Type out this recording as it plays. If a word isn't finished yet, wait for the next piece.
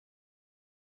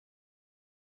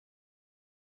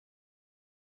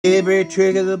Every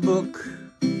trick of the book,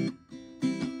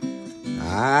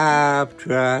 I've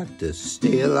tried to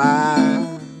stay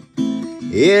alive.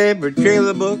 Every trick of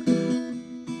the book,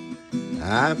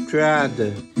 I've tried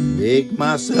to make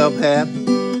myself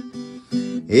happy.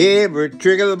 Every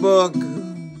trick of the book,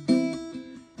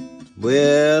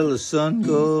 well, the sun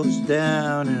goes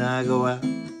down and I go out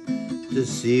to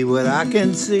see what I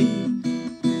can see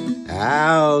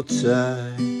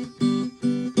outside.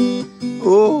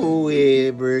 Oh,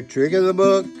 every trick of the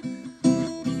book,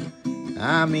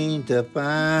 I mean to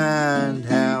find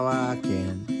how I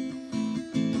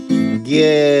can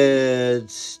get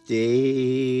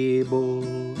stable,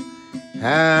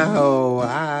 how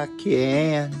I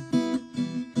can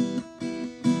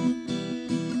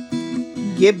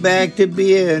get back to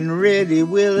being ready,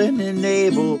 willing, and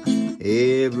able.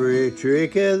 Every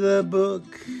trick of the book,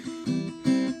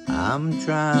 I'm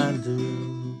trying to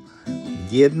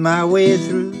get my way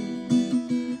through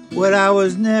what I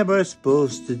was never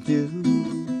supposed to do.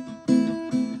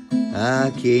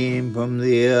 I came from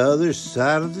the other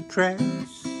side of the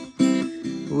tracks.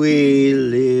 We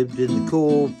lived in the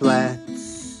coal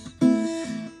flats.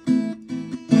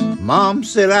 Mom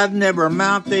said I'd never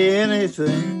amount to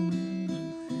anything,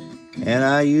 and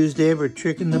I used every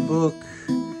trick in the book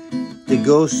to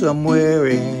go somewhere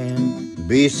and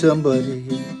be somebody.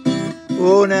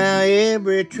 Oh, now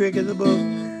every trick of the book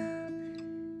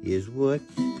is what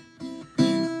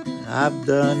I've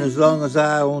done, as long as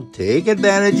I won't take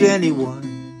advantage of anyone.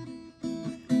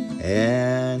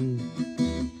 And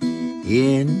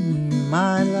in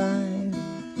my life,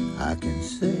 I can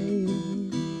say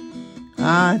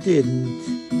I didn't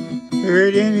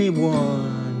hurt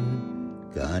anyone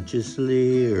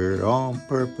consciously or on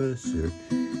purpose or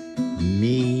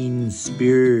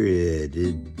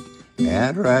mean-spirited,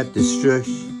 outright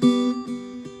destruction.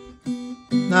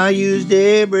 I used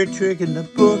every trick in the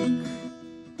book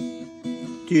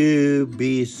to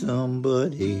be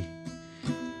somebody,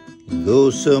 go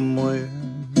somewhere,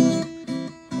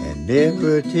 and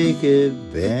never take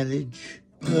advantage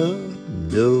of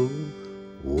no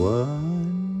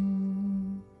one.